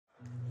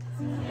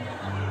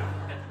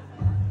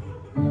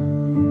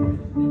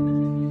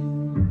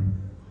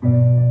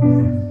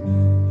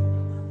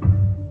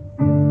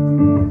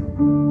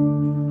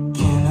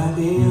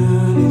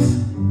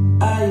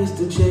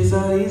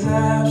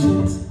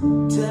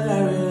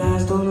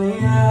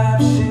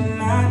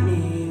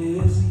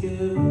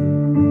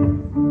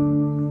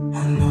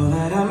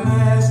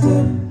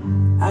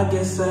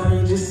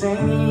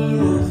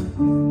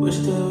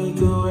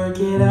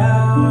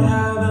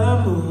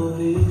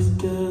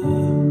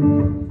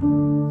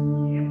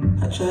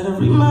try to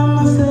remind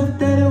myself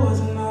that it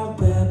wasn't all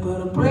bad,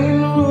 but a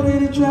brand new road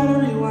to try to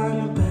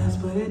rewind the past,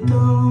 but it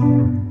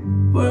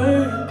don't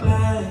work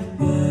like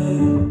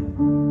that.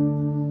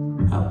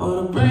 I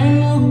bought a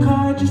brand new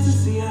car just to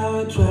see how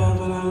it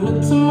drive, and I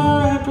look to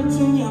my right,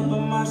 pretend you're by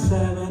my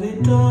side, but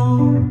it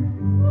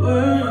don't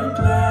work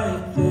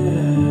like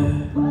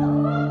that.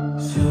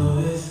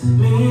 So it's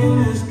me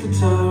and this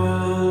guitar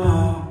all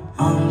alone.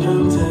 I'm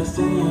drunk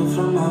texting you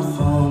from my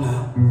phone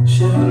now.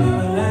 Should've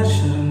never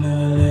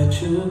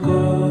let you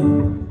go.